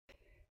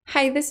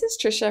Hi, this is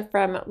Trisha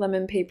from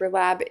Lemon Paper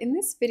Lab. In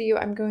this video,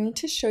 I'm going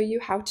to show you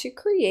how to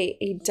create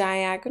a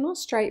diagonal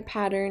stripe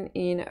pattern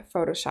in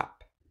Photoshop.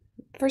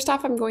 First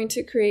off, I'm going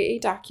to create a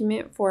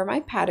document for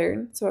my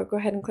pattern. So I'll go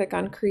ahead and click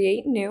on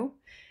Create New.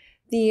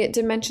 The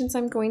dimensions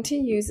I'm going to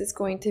use is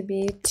going to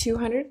be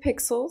 200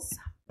 pixels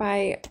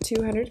by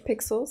 200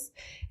 pixels.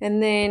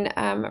 And then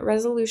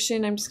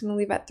resolution, I'm just going to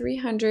leave at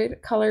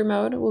 300. Color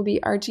mode will be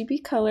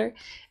RGB color.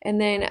 And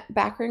then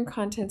background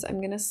contents,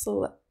 I'm going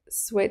to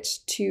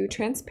switch to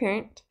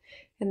transparent,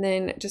 and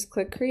then just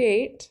click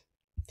create,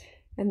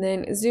 and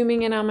then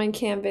zooming in on my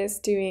canvas,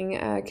 doing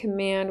a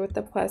command with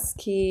the plus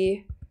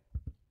key,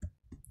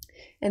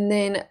 and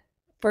then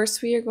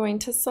first we are going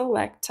to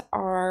select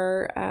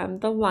our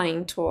the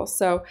line tool.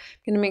 So I'm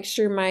going to make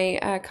sure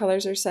my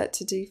colors are set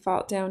to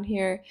default down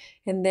here,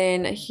 and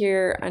then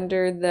here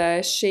under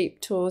the shape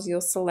tools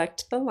you'll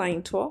select the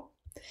line tool,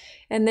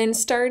 and then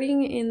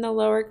starting in the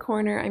lower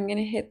corner I'm going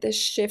to hit the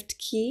shift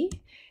key,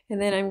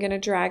 and then I'm going to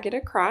drag it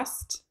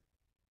across.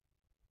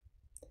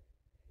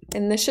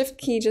 And the shift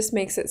key just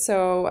makes it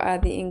so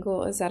the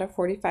angle is at a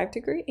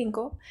 45-degree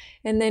angle.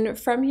 And then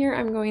from here,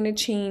 I'm going to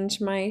change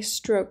my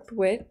stroke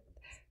width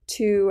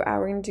to,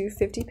 we're going to do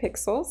 50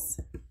 pixels.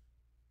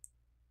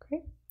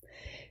 Okay.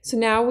 So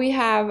now we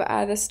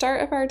have the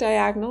start of our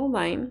diagonal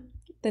line.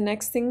 The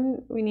next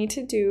thing we need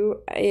to do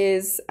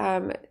is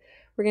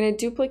we're going to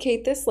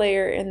duplicate this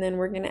layer, and then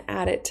we're going to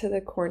add it to the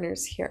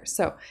corners here.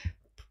 So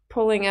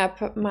pulling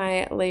up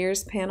my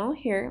layers panel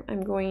here,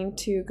 I'm going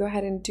to go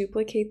ahead and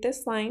duplicate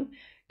this line.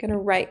 I'm going to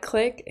right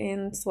click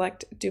and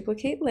select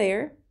duplicate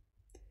layer.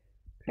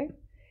 Okay.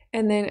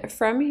 And then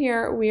from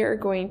here we are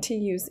going to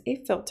use a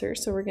filter.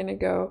 So we're going to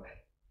go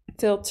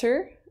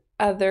filter,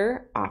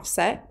 other,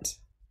 offset.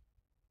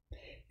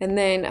 And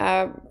then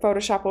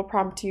Photoshop will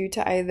prompt you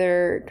to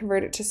either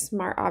convert it to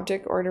smart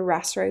object or to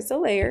rasterize the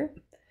layer.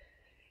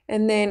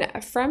 And then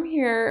from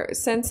here,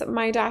 since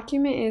my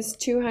document is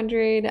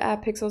 200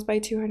 pixels by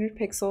 200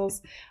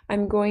 pixels,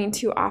 I'm going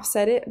to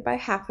offset it by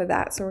half of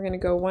that. So we're going to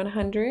go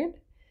 100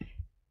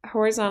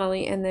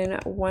 horizontally and then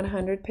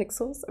 100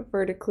 pixels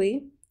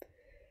vertically.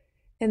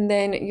 And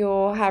then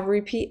you'll have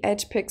repeat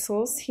edge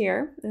pixels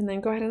here, and then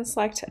go ahead and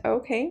select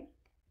OK.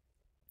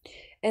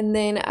 And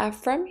then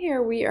from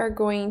here, we are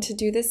going to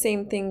do the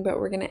same thing, but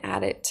we're going to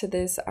add it to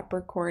this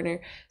upper corner.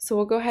 So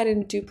we'll go ahead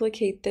and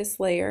duplicate this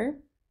layer.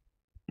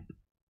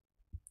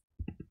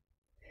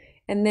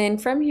 And then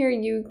from here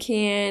you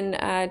can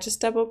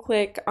just double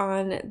click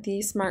on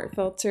the smart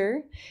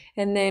filter,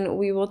 and then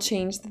we will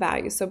change the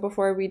value. So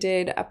before we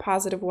did a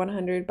positive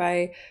 100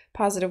 by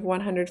positive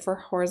 100 for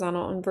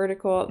horizontal and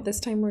vertical. This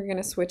time we're going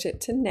to switch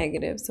it to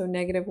negative. So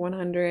negative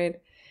 100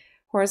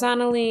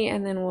 horizontally,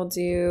 and then we'll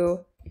do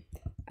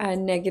a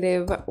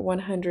negative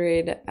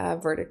 100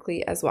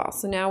 vertically as well.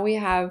 So now we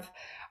have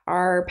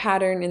our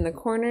pattern in the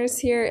corners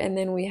here, and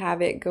then we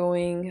have it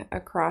going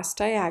across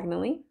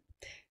diagonally.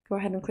 Go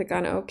ahead and click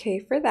on OK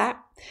for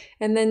that.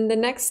 And then the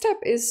next step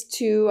is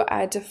to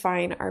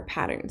define our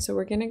pattern. So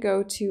we're going to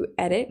go to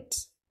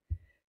Edit,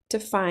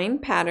 Define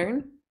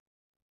Pattern,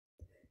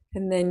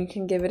 and then you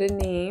can give it a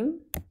name,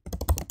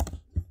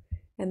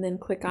 and then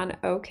click on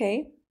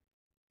OK.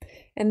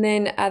 And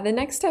then the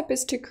next step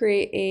is to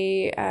create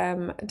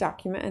a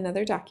document,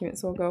 another document.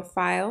 So we'll go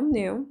File,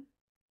 New.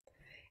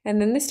 And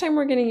then this time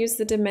we're going to use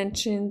the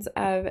dimensions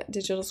of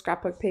digital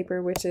scrapbook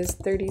paper, which is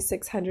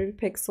 3600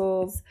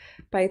 pixels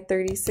by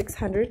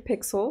 3600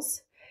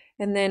 pixels.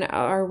 And then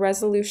our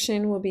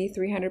resolution will be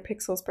 300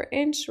 pixels per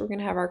inch. We're going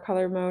to have our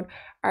color mode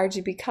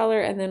RGB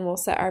color, and then we'll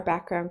set our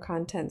background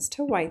contents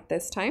to white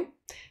this time.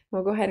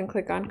 We'll go ahead and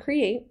click on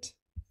Create.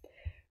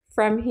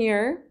 From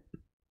here,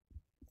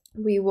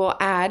 we will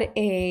add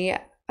a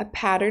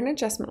pattern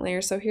adjustment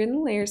layer. So here in the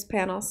Layers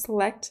panel,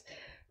 select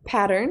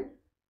Pattern.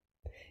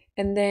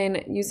 And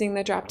then using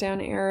the drop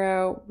down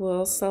arrow,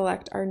 we'll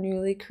select our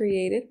newly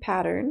created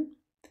pattern.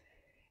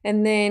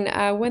 And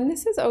then when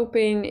this is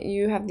open,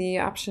 you have the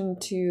option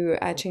to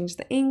change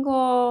the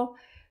angle.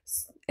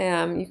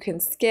 You can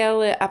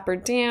scale it up or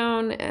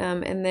down,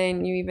 and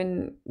then you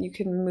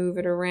can move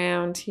it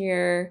around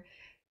here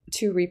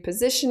to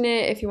reposition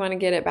it. If you want to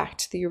get it back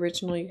to the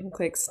original, you can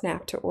click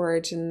Snap to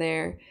Origin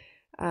there.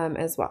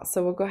 As well.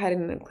 So we'll go ahead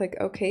and click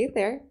OK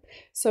there.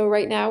 So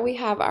right now we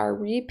have our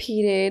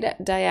repeated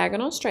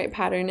diagonal stripe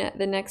pattern.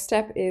 The next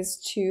step is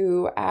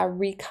to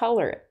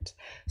recolor it.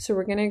 So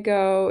we're going to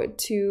go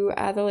to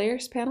the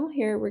layers panel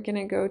here. We're going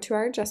to go to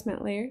our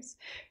adjustment layers.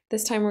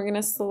 This time we're going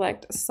to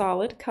select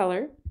solid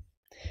color,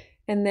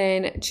 and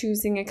then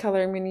choosing a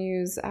color. I'm going to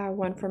use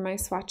one for my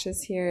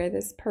swatches here,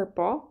 this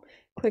purple.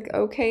 Click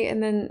OK,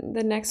 and then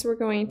the next we're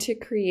going to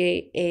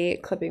create a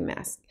clipping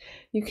mask.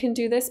 You can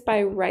do this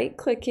by right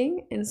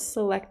clicking and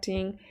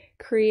selecting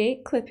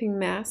Create Clipping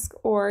Mask,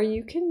 or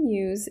you can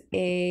use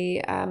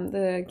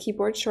the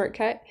keyboard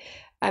shortcut.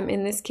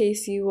 In this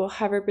case, you will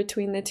hover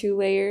between the two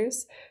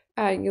layers.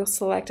 You'll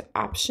select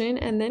Option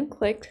and then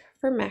click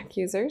for Mac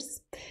users.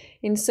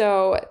 And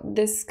so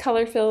this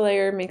color fill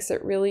layer makes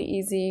it really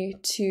easy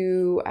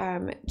to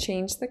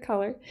change the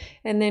color.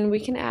 And then we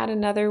can add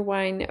another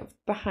one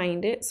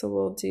behind it. So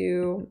we'll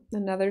do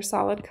another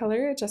solid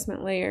color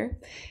adjustment layer.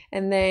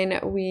 And then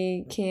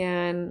we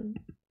can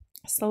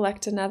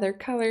select another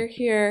color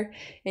here,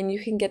 and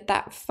you can get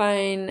that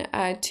fun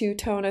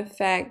two-tone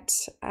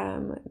effect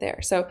there.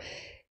 So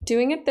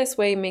doing it this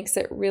way makes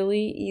it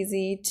really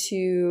easy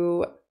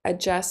to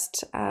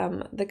adjust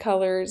the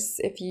colors.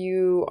 If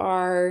you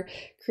are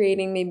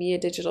creating maybe a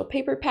digital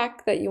paper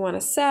pack that you want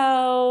to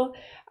sell,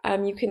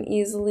 you can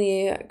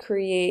easily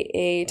create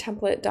a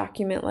template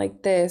document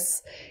like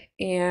this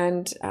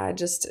and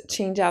just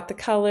change out the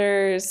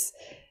colors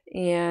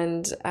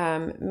and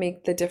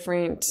make the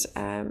different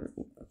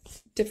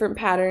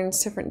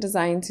patterns, different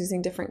designs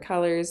using different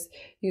colors,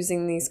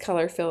 using these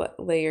color fill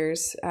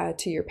layers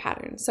to your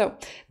pattern. So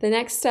the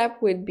next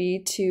step would be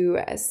to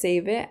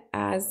save it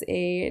as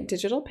a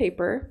digital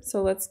paper.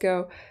 So let's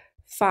go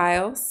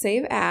File,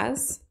 Save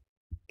As.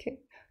 Okay.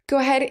 Go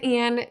ahead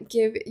and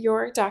give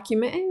your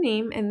document a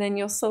name, and then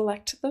you'll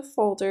select the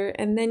folder,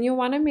 and then you'll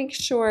want to make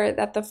sure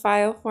that the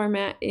file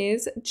format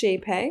is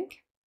JPEG.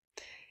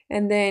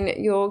 And then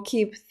you'll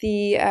keep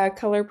the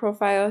color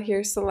profile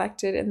here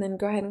selected, and then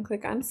go ahead and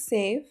click on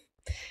Save.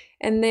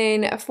 And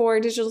then for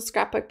digital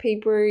scrapbook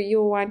paper,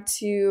 you'll want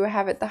to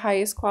have it the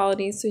highest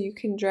quality, so you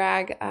can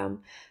drag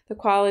the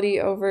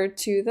quality over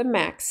to the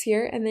max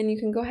here, and then you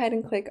can go ahead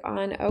and click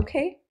on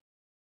OK.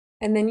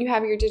 And then you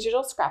have your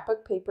digital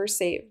scrapbook paper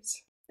saved.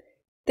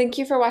 Thank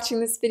you for watching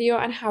this video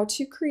on how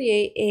to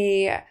create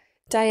a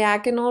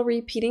diagonal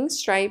repeating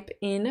stripe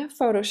in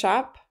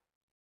Photoshop.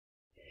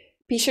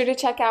 Be sure to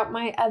check out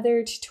my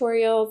other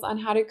tutorials on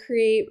how to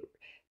create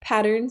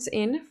patterns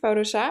in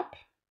Photoshop.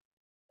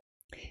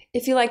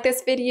 If you like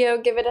this video,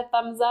 give it a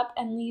thumbs up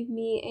and leave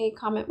me a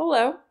comment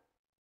below.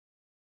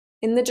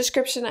 In the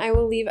description, I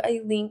will leave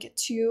a link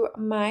to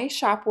my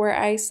shop where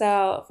I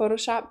sell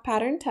Photoshop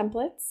pattern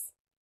templates.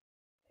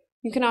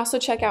 You can also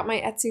check out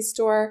my Etsy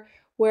store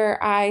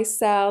where I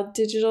sell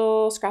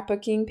digital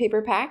scrapbooking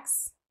paper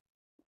packs.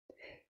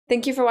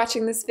 Thank you for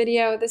watching this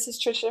video. This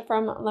is Trisha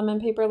from Lemon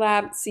Paper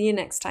Lab. See you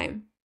next time.